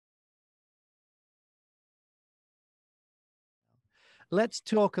let's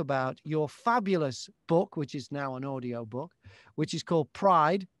talk about your fabulous book, which is now an audiobook, which is called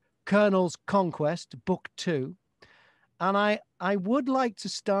Pride, Colonel's Conquest, Book 2. And I would like to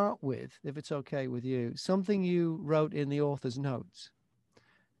start with, if it's okay with you, something you wrote in the author's notes.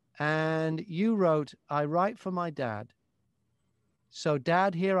 And you wrote, I write for my dad. So,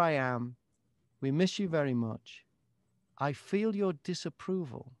 Dad, here I am. We miss you very much. I feel your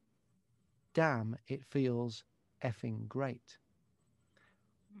disapproval. Damn, it feels effing great.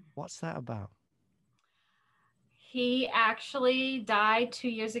 What's that about? He actually died 2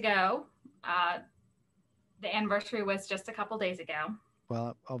 years ago. The anniversary was just a couple days ago.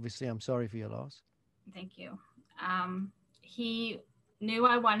 Well, obviously, I'm sorry for your loss. Thank you. He knew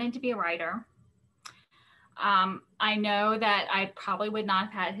I wanted to be a writer. I know that I probably would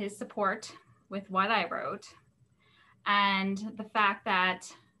not have had his support with what I wrote. And the fact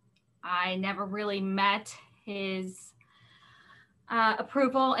that I never really met his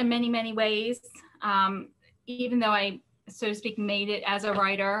approval in many, many ways. Even though I, so to speak, made it as a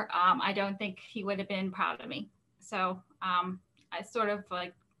writer, I don't think he would have been proud of me. So I sort of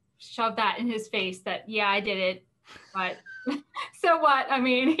like shoved that in his face that, yeah, I did it, but so what? I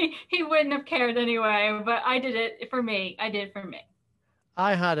mean, he wouldn't have cared anyway, but I did it for me. I did it for me.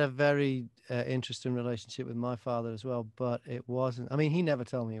 I had a very interesting relationship with my father as well, but it wasn't, I mean, he never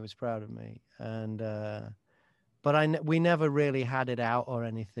told me he was proud of me. And, but we never really had it out or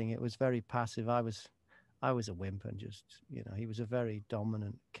anything. It was very passive. I was a wimp, and just, you know, he was a very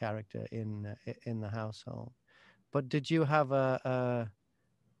dominant character in the household. But did you have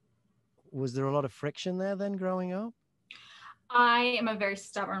was there a lot of friction there then growing up? I am a very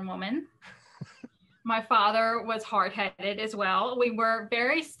stubborn woman. My father was hard-headed as well. We were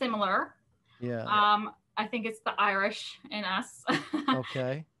very similar. Yeah. I think it's the Irish in us.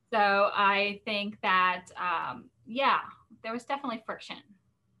 Okay. So I think that, yeah, there was definitely friction.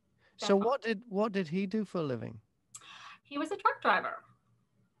 Definitely. So what did he do for a living? He was a truck driver.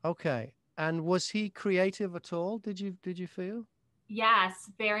 Okay. And was he creative at all? Did you feel? Yes,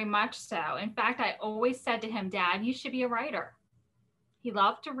 very much so. In fact, I always said to him, Dad, you should be a writer. He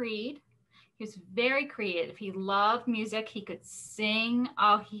loved to read. He was very creative. He loved music. He could sing.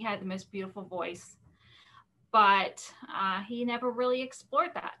 Oh, he had the most beautiful voice. But he never really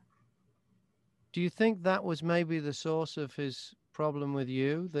explored that. Do you think that was maybe the source of his problem with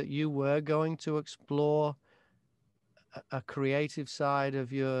you, that you were going to explore a creative side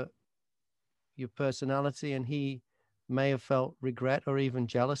of your personality, and he may have felt regret or even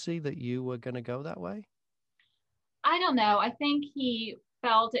jealousy that you were going to go that way? I don't know. I think he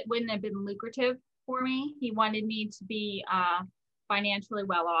felt it wouldn't have been lucrative for me. He wanted me to be financially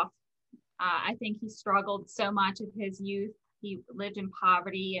well off. I think he struggled so much in his youth. He lived in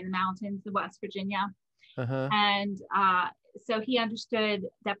poverty in the mountains of West Virginia. Uh-huh. And so he understood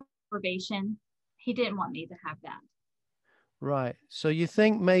deprivation. He didn't want me to have that. Right. So you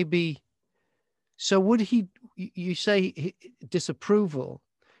think maybe, so would he, you say disapproval.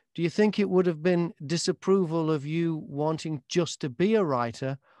 Do you think it would have been disapproval of you wanting just to be a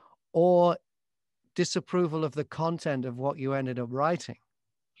writer, or disapproval of the content of what you ended up writing?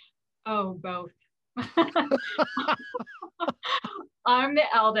 Oh, both. I'm the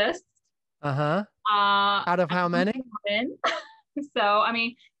eldest. Uh-huh. Out of how many? So, I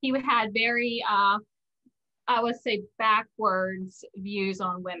mean, he had very, I would say, backwards views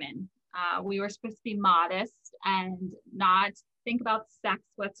on women. We were supposed to be modest and not think about sex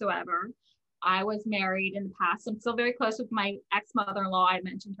whatsoever. I was married in the past. I'm still very close with my ex-mother-in-law. I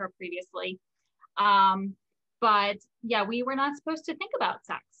mentioned her previously. But yeah, we were not supposed to think about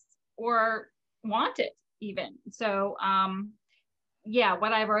sex or want it even. So yeah,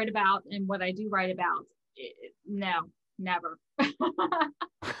 what I wrote about and what I do write about, no, never.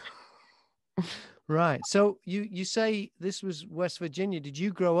 Right. So you say this was West Virginia. Did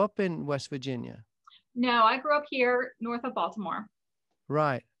you grow up in West Virginia? No, I grew up here north of Baltimore.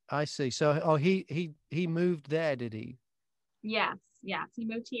 Right. I see. So he moved there, did he? Yes, he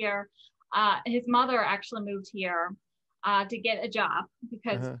moved here. His mother actually moved here to get a job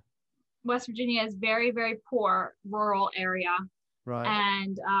because West Virginia is very, very poor rural area. Right.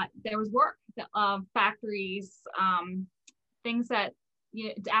 And there was work, factories, things that, you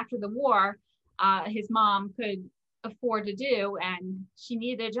know, after the war, his mom could afford to do, and she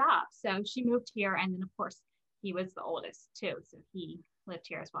needed a job. So she moved here. And then, of course, he was the oldest too. So he lived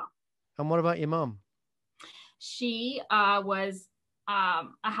here as well. And what about your mom? She was a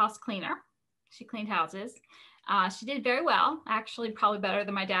house cleaner. She cleaned houses. She did very well, actually, probably better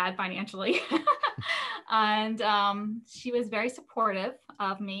than my dad financially. And she was very supportive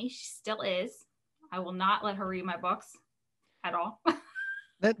of me. She still is. I will not let her read my books. at all.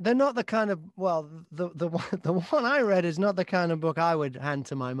 They're not the kind of, well, the one I read is not the kind of book I would hand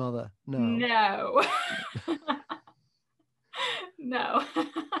to my mother. No. No. No.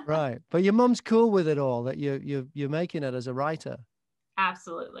 Right. But your mum's cool with it all, that you're making it as a writer.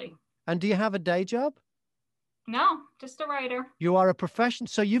 Absolutely. And do you have a day job? No, just a writer. You are a profession.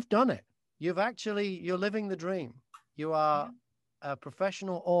 So you've done it. You're living the dream. You are a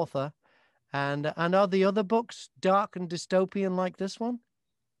professional author. And are the other books dark and dystopian like this one?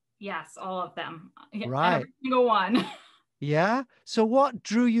 Yes, all of them. Right. Every single one. Yeah. So what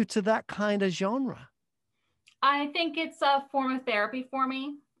drew you to that kind of genre? I think it's a form of therapy for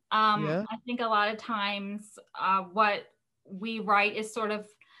me. Yeah. I think a lot of times what we write is sort of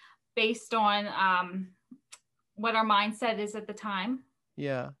based on what our mindset is at the time.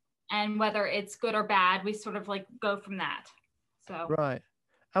 Yeah. And whether it's good or bad, we sort of like go from that. So Right.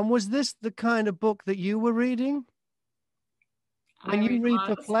 And was this the kind of book that you were reading? When you read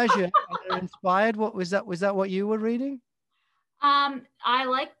for pleasure and are inspired, what was that? Was that what you were reading? I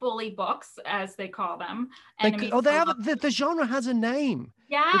like bully books, as they call them. They have the genre has a name.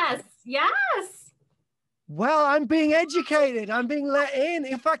 Yes, yes. Well, I'm being educated. I'm being let in.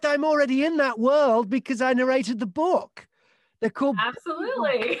 In fact, I'm already in that world because I narrated the book. They're called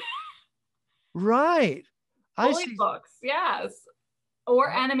Absolutely. Right. Bully books, yes. Or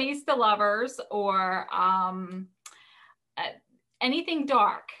enemies to lovers, or anything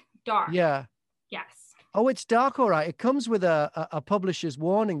dark. Yeah. Yes. Oh, it's dark, all right. It comes with a publisher's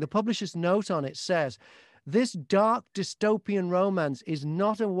warning. The publisher's note on it says, this dark dystopian romance is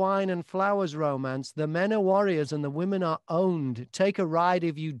not a wine and flowers romance. The men are warriors and the women are owned. Take a ride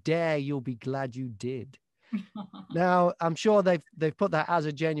if you dare. You'll be glad you did. Now, I'm sure they've put that as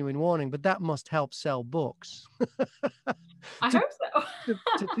a genuine warning, but that must help sell books. I hope so.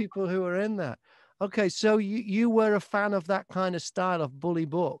 to people who are in that. Okay, so you were a fan of that kind of style of bully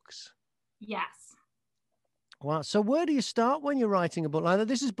books. Yes. Wow. So where do you start when you're writing a book? Like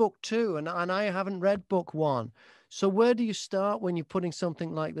this is book 2, and I haven't read book 1. So where do you start when you're putting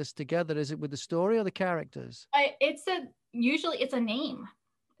something like this together? Is it with the story or the characters? Usually it's a name.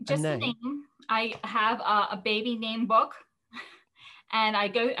 Just a name. I have a baby name book, and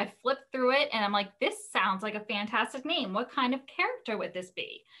I flip through it, and I'm like, this sounds like a fantastic name. What kind of character would this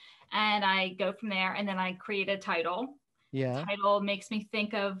be? And I go from there, and then I create a title. Yeah. Title makes me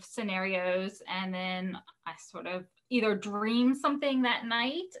think of scenarios, and then I sort of either dream something that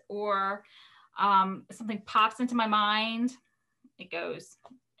night, or something pops into my mind. It goes,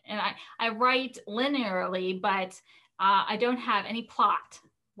 and I write linearly, but I don't have any plot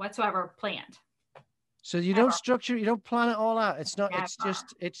whatsoever planned. So you don't structure, you don't plan it all out. It's not,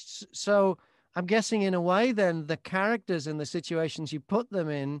 it's so I'm guessing in a way then the characters and the situations you put them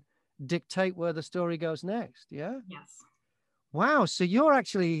in dictate where the story goes next. Yeah. Yes. Wow. So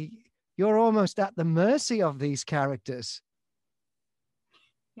you're almost at the mercy of these characters.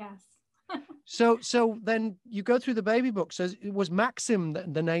 Yes. So then you go through the baby book. So it was Maxim,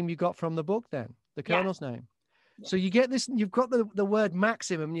 the name you got from the book then, the Colonel's name. Yes. So you get this, you've got the word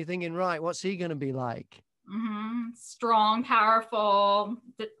Maxim and you're thinking, right, what's he going to be like? Mm-hmm. Strong, powerful,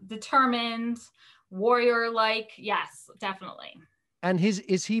 determined, warrior-like. Yes, definitely. And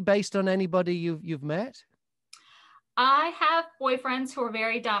is he based on anybody you've met? I have boyfriends who are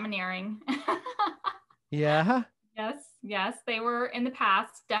very domineering. Yeah. Yes, they were in the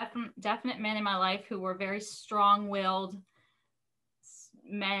past definite men in my life who were very strong-willed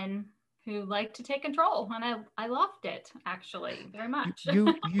men who like to take control, and I loved it actually very much. So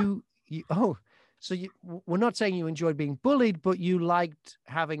we're not saying you enjoyed being bullied, but you liked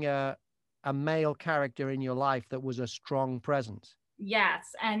having a male character in your life that was a strong presence. Yes,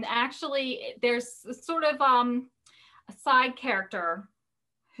 and actually there's sort of a side character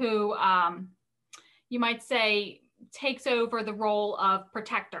who you might say takes over the role of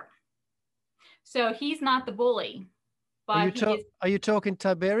protector. So he's not the bully, but are you talking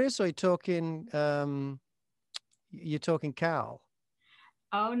Tiberius, or are you talking Cal?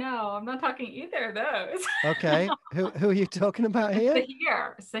 Oh no, I'm not talking either of those. Okay, who are you talking about here?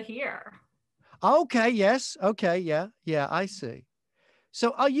 Sahir. Okay, yes, okay, yeah, I see.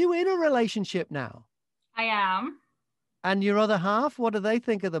 So are you in a relationship now? I am. And your other half, what do they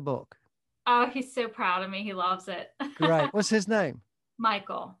think of the book? Oh, he's so proud of me. He loves it. Great. What's his name?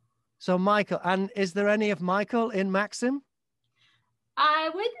 Michael. So Michael, and is there any of Michael in Maxim? I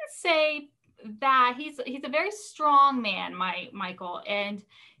wouldn't say that. He's a very strong man, Michael, and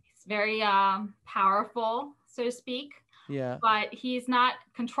he's very powerful, so to speak. Yeah. But he's not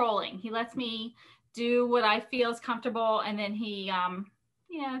controlling. He lets me do what I feel is comfortable, and then he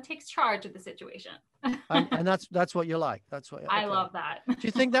takes charge of the situation. And that's what you like. That's what I okay. love that. Do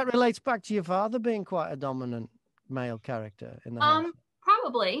you think that relates back to your father being quite a dominant male character in the house?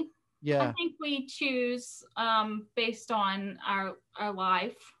 Probably. Yeah. I think we choose based on our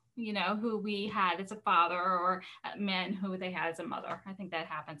life, who we had as a father, or men who they had as a mother. I think that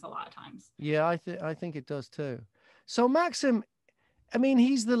happens a lot of times. Yeah, I think it does too. So Maxim, I mean,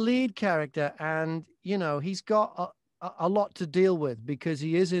 he's the lead character, and he's got a lot to deal with because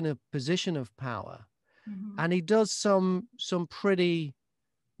he is in a position of power, and he does some pretty,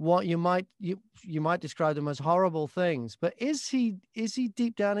 what you might describe them as horrible things. But is he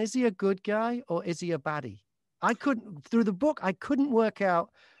deep down, is he a good guy or is he a baddie? Through the book, I couldn't work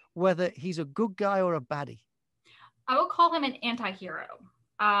out whether he's a good guy or a baddie. I will call him an anti-hero.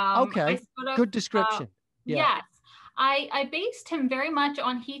 Okay, good description. Yeah. Yes. I based him very much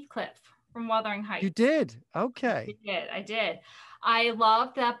on Heathcliff from Wuthering Heights. You did? Okay. I did. I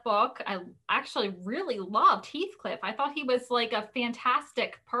loved that book. I actually really loved Heathcliff. I thought he was like a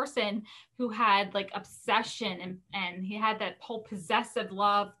fantastic person who had like obsession and he had that whole possessive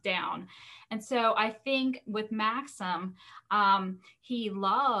love down. And so I think with Maxim, he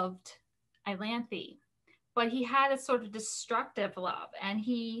loved Iolanthe, but he had a sort of destructive love, and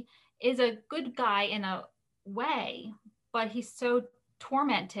he is a good guy in a way, but he's so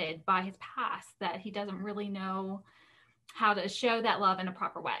tormented by his past that he doesn't really know how to show that love in a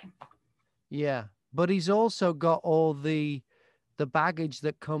proper way. Yeah, but he's also got all the baggage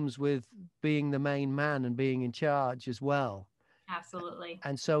that comes with being the main man and being in charge as well. Absolutely.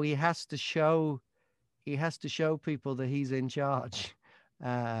 And so he has to show people that he's in charge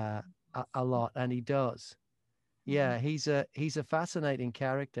a lot, and he does. Yeah, he's a fascinating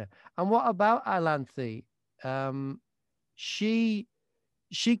character. And what about Iolanthe?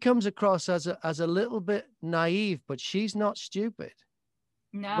 She comes across as a little bit naive, but she's not stupid.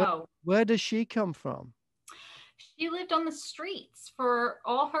 No. Where does she come from? She lived on the streets for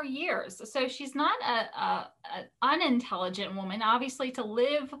all her years, so she's not an unintelligent woman. Obviously, to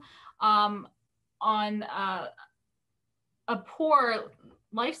live on a poor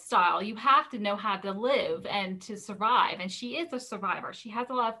lifestyle, you have to know how to live and to survive. And she is a survivor. She has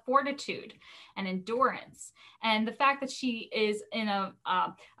a lot of fortitude and endurance. And the fact that she is in a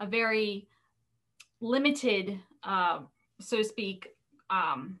very limited, so to speak,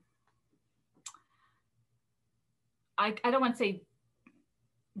 I don't want to say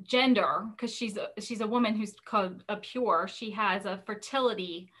gender, because she's a woman who's called a pure. She has a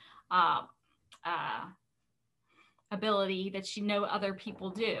fertility ability that no other people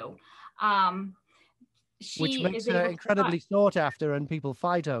do. Which makes her incredibly sought after and people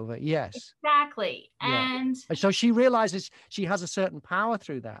fight over. Yes. Exactly. Yeah. And so she realizes she has a certain power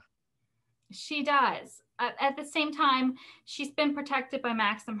through that. She does. At the same time, she's been protected by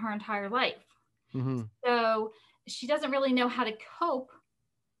Maxim her entire life. Mm-hmm. So she doesn't really know how to cope,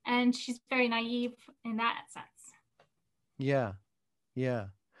 and she's very naive in that sense. Yeah. Yeah.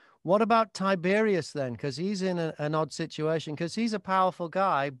 What about Tiberius then? Because he's in an odd situation, because he's a powerful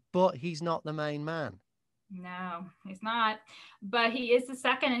guy, but he's not the main man. No, he's not. But he is the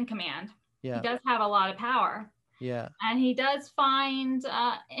second in command. Yeah. He does have a lot of power. Yeah. And he does find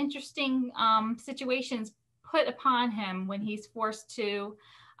interesting situations put upon him when he's forced to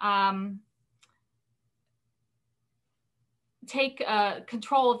take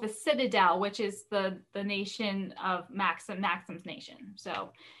control of the citadel, which is the nation of Maxim's nation.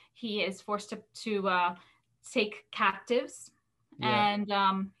 So he is forced to take captives, and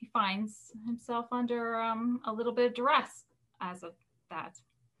he finds himself under a little bit of duress as of that.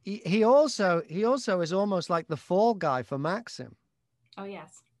 He also is almost like the fall guy for Maxim. Oh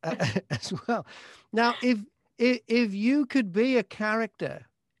yes. As well. Now, if you could be a character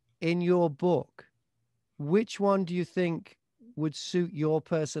in your book, which one do you think would suit your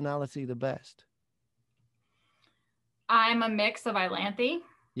personality the best? I'm a mix of Iolanthe.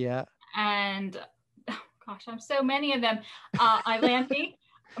 Yeah. And gosh, I'm so many of them. Iolanthe,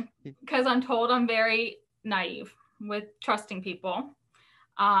 because I'm told I'm very naive with trusting people.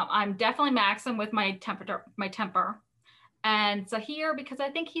 I'm definitely Maxim with my temper, and Zahir because I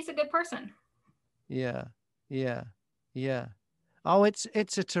think he's a good person. Yeah. Oh, it's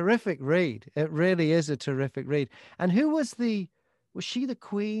a terrific read. It really is a terrific read. And who was she the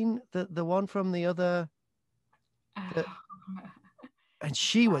queen, the one from the other? And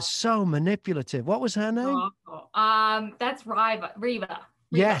she was so manipulative. What was her name? That's Riva.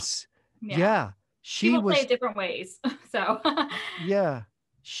 Yes. Yeah. People play it different ways. So. Yeah.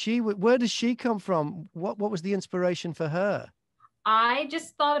 Where does she come from? What was the inspiration for her? I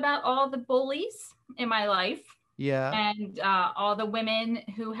just thought about all the bullies in my life. Yeah. and all the women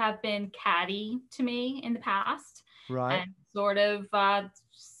who have been catty to me in the past, Right. and sort of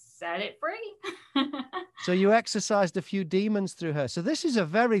set it free. So you exorcised a few demons through her. So this is a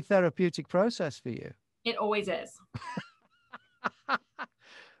very therapeutic process for you. It always is.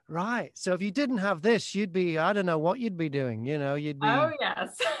 Right. So if you didn't have this, you'd be, I don't know what you'd be doing. You know, you'd Oh be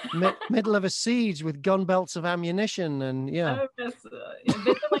yes. middle of a siege with gun belts of ammunition and yeah. Oh yes,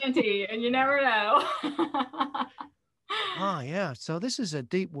 vigilante, and you never know. Oh yeah. So this is a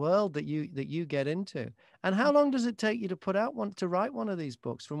deep world that you get into. And how long does it take you to write one of these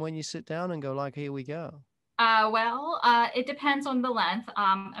books from when you sit down and go like, here we go? It depends on the length.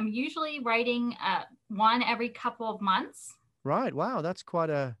 I'm usually writing one every couple of months. Right. Wow. That's quite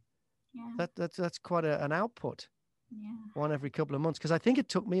a Yeah. that's quite an output. Yeah. One every couple of months. Because I think it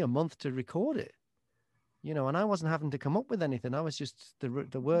took me a month to record it. You know, and I wasn't having to come up with anything. I was just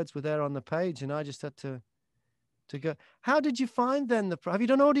the words were there on the page, and I just had to go. How did you find then have you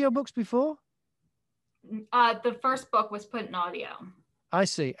done audiobooks before? The first book was put in audio. I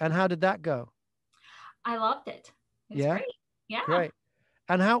see. And how did that go? I loved it. It's Yeah. great. Yeah. Great.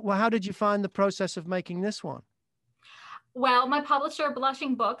 And how did you find the process of making this one? Well, my publisher,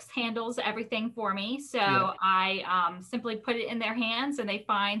 Blushing Books, handles everything for me. So Yeah. I simply put it in their hands and they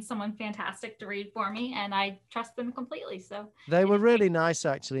find someone fantastic to read for me, and I trust them completely. So They were really nice,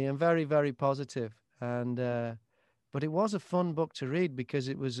 actually, and very, very positive. And but it was a fun book to read because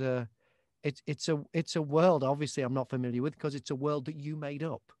it was it's a world obviously I'm not familiar with because it's a world that you made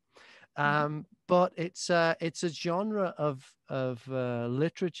up. But it's a genre of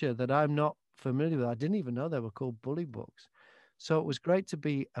literature that I'm not familiar with. I didn't even know they were called bully books. So it was great to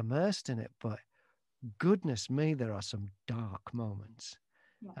be immersed in it. But goodness me, there are some dark moments,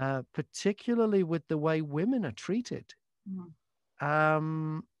 particularly with the way women are treated.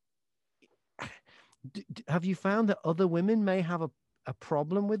 Um, have you found that other women may have a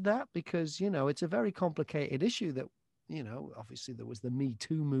problem with that? Because, you know, it's a very complicated issue that, you know, obviously there was the Me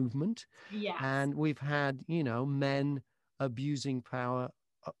Too movement. Yes. And we've had, you know, men abusing power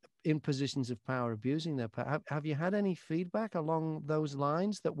in positions of power, abusing their power. Have you had any feedback along those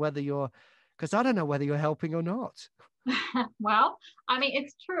lines that because I don't know whether you're helping or not. Well, I mean,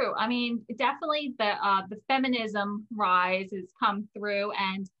 it's true. I mean, definitely the feminism rise has come through,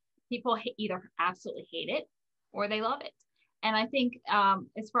 and people either absolutely hate it or they love it. And I think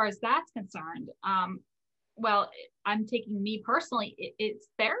as far as that's concerned, well, I'm taking me personally, it's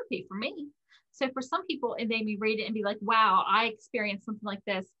therapy for me. So for some people, it made me read it and be like, wow, I experienced something like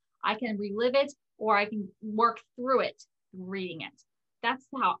this. I can relive it, or I can work through it reading it. That's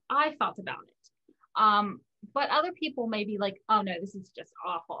how I felt about it. But other people may be like, oh no, this is just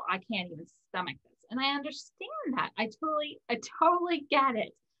awful. I can't even stomach this. And I understand that. I totally get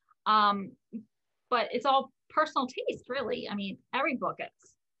it. But it's all personal taste, really. I mean, every book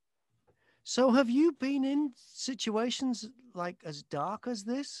is. So have you been in situations like as dark as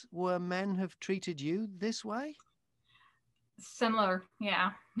this where men have treated you this way? Similar,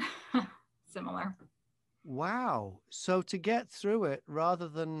 yeah. Similar. Wow. So to get through it rather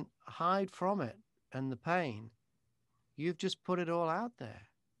than hide from it and the pain, you've just put it all out there.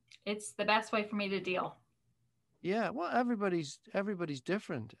 It's the best way for me to deal. Yeah, well, everybody's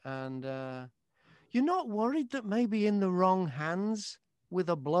different. And you're not worried that maybe in the wrong hands with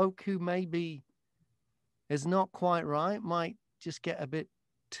a bloke who maybe is not quite right might just get a bit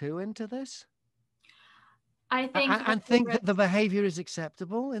too into this? I think And think that the behavior is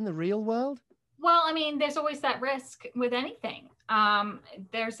acceptable in the real world? Well, I mean, there's always that risk with anything.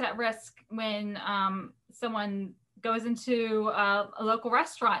 There's that risk when someone goes into a local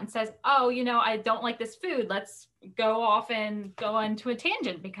restaurant and says, oh, you know, I don't like this food. Let's go off and go into a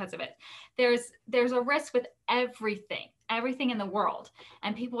tangent because of it. There's a risk with everything in the world.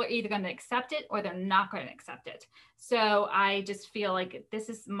 And people are either going to accept it or they're not going to accept it. So I just feel like this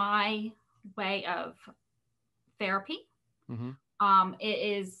is my way of therapy. Mm-hmm. It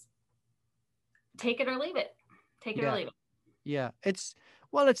is take it or leave it. Take it or leave it. Yeah. It's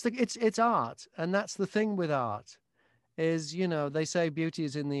art. And that's the thing with art is, you know, they say beauty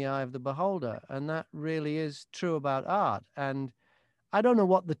is in the eye of the beholder. And that really is true about art. And I don't know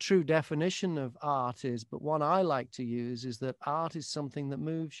what the true definition of art is, but one I like to use is that art is something that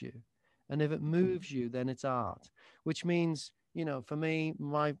moves you. And if it moves you, then it's art, which means, you know, for me,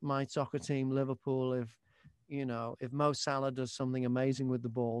 my soccer team, Liverpool, if Mo Salah does something amazing with the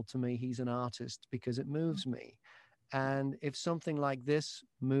ball, to me, he's an artist because it moves me. And if something like this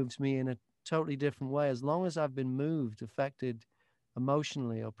moves me in a totally different way, as long as I've been moved, affected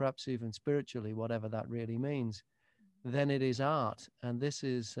emotionally, or perhaps even spiritually, whatever that really means, then it is art. And this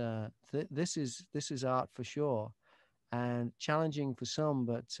is art for sure. and challenging for some,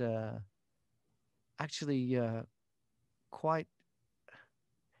 but actually quite.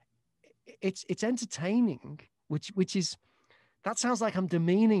 It's entertaining, which is, that sounds like I'm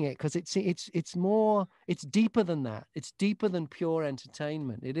demeaning it, because it's more, it's deeper than that. It's deeper than pure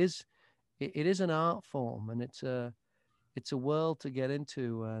entertainment. It is an art form, and it's a world to get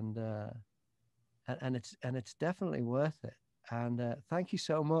into, and it's definitely worth it. And thank you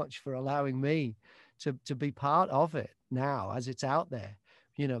so much for allowing me to be part of it now as it's out there.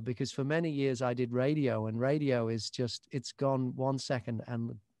 Because for many years I did radio, and radio is just, it's gone 1 second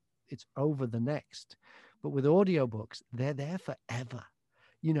and it's over the next. But with audiobooks, they're there forever.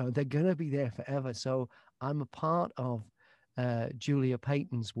 They're going to be there forever. So I'm a part of Julia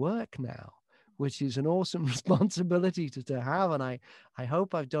Payton's work now, which is an awesome responsibility to have. And I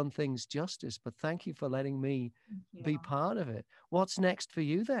hope I've done things justice, but thank you for letting me be part of it. What's next for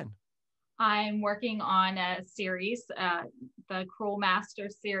you then? I'm working on a series, the Cruel Master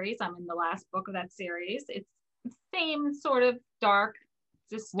series. I'm in the last book of that series. It's the same sort of dark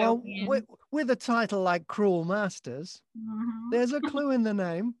dystopian. Well, with a title like Cruel Masters, there's a clue in the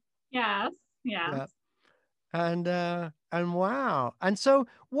name. Yes. Yeah. And wow. And so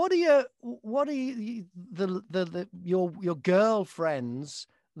what are your your girlfriends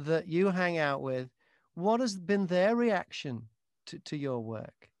that you hang out with, what has been their reaction to your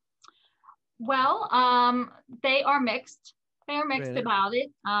work? Well, they are mixed. They are mixed Really? about it.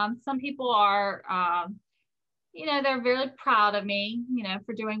 Some people are, they're really proud of me,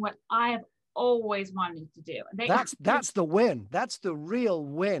 for doing what I have always wanted to do. That's the win. That's the real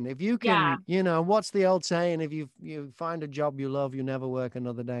win. If you can, what's the old saying? If you find a job you love, you never work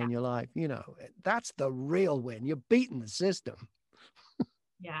another day in your life. That's the real win. You're beating the system.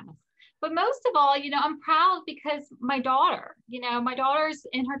 Yeah. But most of all, I'm proud because my daughter's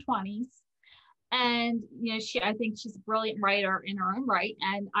in her 20s. And, I think she's a brilliant writer in her own right.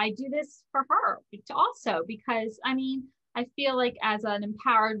 And I do this for her also, because I feel like as an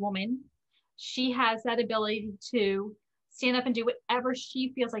empowered woman, she has that ability to stand up and do whatever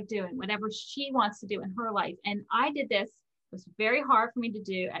she feels like doing, whatever she wants to do in her life. And I did this. It was very hard for me to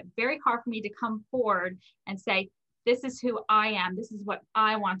do, very hard for me to come forward and say, this is who I am. This is what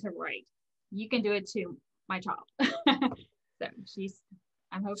I want to write. You can do it too, my child. So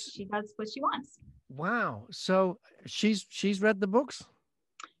I hope she does what she wants. Wow. So she's read the books?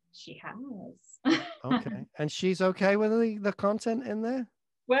 She has. Okay. And she's okay with the content in there?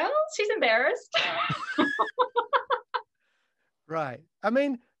 Well, she's embarrassed. Right.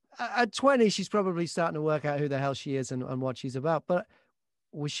 At 20, she's probably starting to work out who the hell she is and what she's about. But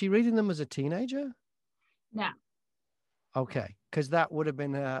was she reading them as a teenager? No. Okay. Because that would have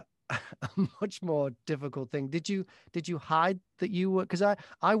been a much more difficult thing. Did you hide that you were, because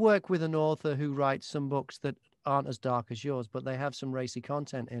I work with an author who writes some books that aren't as dark as yours, but they have some racy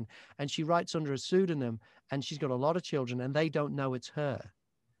content in, and she writes under a pseudonym, and she's got a lot of children and they don't know it's her.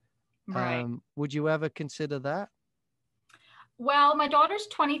 Right. Would you ever consider that? Well, my daughter's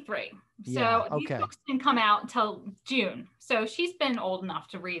 23, so Yeah, okay. These books didn't come out until June, so she's been old enough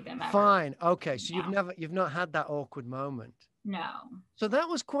to read them. Fine. Okay, so you've not had that awkward moment. No. So that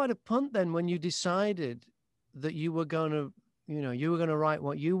was quite a punt then, when you decided that you were going to, write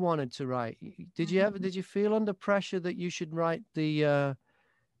what you wanted to write. Did you feel under pressure that you should write the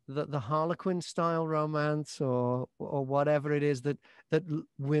Harlequin style romance or whatever it is that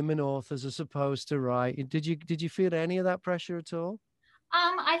women authors are supposed to write? Did you feel any of that pressure at all?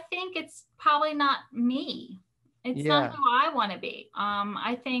 I think it's probably not me. It's not who I want to be.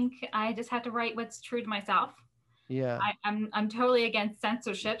 I think I just have to write what's true to myself. Yeah. I'm totally against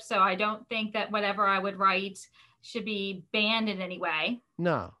censorship, so I don't think that whatever I would write should be banned in any way.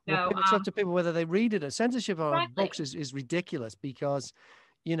 No. Well, it's up to people whether they read it. Censorship of books is ridiculous, because,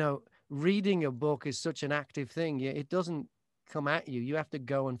 reading a book is such an active thing. It doesn't come at you. You have to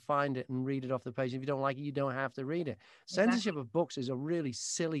go and find it and read it off the page. If you don't like it, you don't have to read it. Exactly. Censorship of books is a really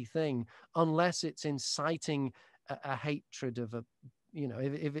silly thing, unless it's inciting a hatred of a,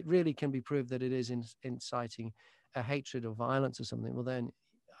 if it really can be proved that it is inciting a hatred or violence or something, well then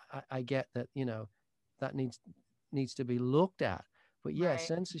I get that, that needs to be looked at. But yeah, right.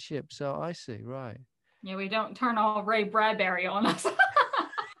 Censorship. So I see. Right. Yeah, we don't turn all Ray Bradbury on us.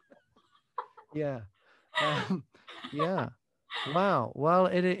 Yeah. Yeah. Wow. Well,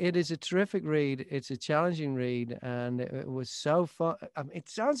 it is a terrific read. It's a challenging read, and it was so fun. It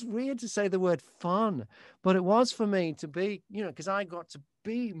sounds weird to say the word fun, but it was for me to be, because I got to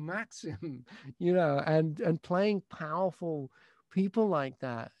be Maxim, and playing powerful people like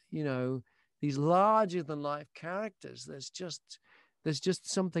that, these larger than life characters. There's just There's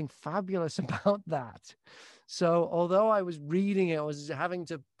just something fabulous about that. So although I was reading it, I was having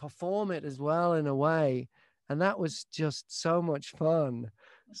to perform it as well in a way. And that was just so much fun.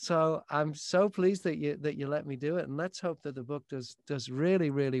 So I'm so pleased that you let me do it. And let's hope that the book does really,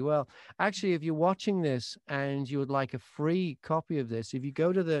 really well. Actually, if you're watching this and you would like a free copy of this, if you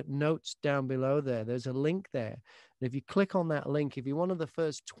go to the notes down below there, there's a link there. And if you click on that link, if you're one of the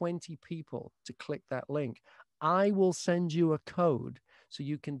first 20 people to click that link, I will send you a code so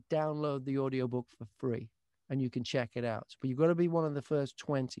you can download the audiobook for free and you can check it out. But you've got to be one of the first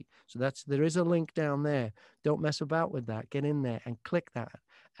 20. So there is a link down there. Don't mess about with that. Get in there and click that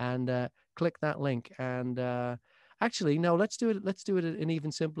and click that link. And actually, no, let's do it. Let's do it in an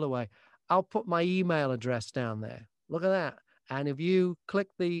even simpler way. I'll put my email address down there. Look at that. And if you click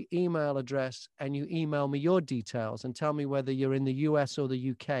the email address and you email me your details and tell me whether you're in the US or the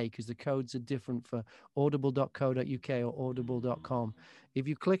UK, because the codes are different for audible.co.uk or audible.com. If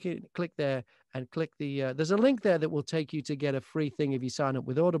you click there and click there's a link there that will take you to get a free thing if you sign up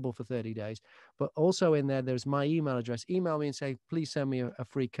with Audible for 30 days. But also in there's my email address. Email me and say, please send me a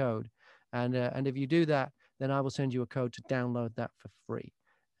free code. And if you do that, then I will send you a code to download that for free.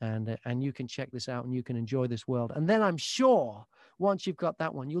 And you can check this out and you can enjoy this world. And then I'm sure once you've got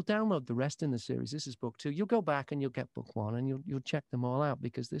that one, you'll download the rest in the series. This is book 2. You'll go back and you'll get book 1 and you'll check them all out,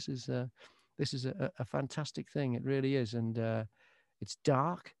 because this is a fantastic thing. It really is. And it's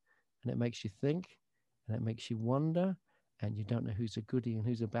dark and it makes you think and it makes you wonder, and you don't know who's a goodie and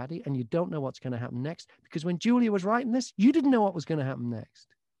who's a baddie, and you don't know what's going to happen next, because when Julia was writing this, you didn't know what was going to happen next.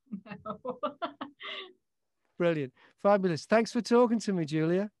 No. Brilliant. Fabulous. Thanks for talking to me,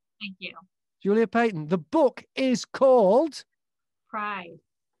 Julia. Thank you. Julia Payton. The book is called Pride.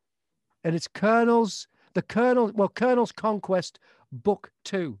 And it's Colonel's Conquest Book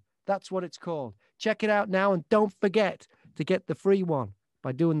 2. That's what it's called. Check it out now, and don't forget to get the free one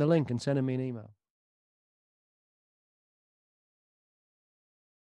by doing the link and sending me an email.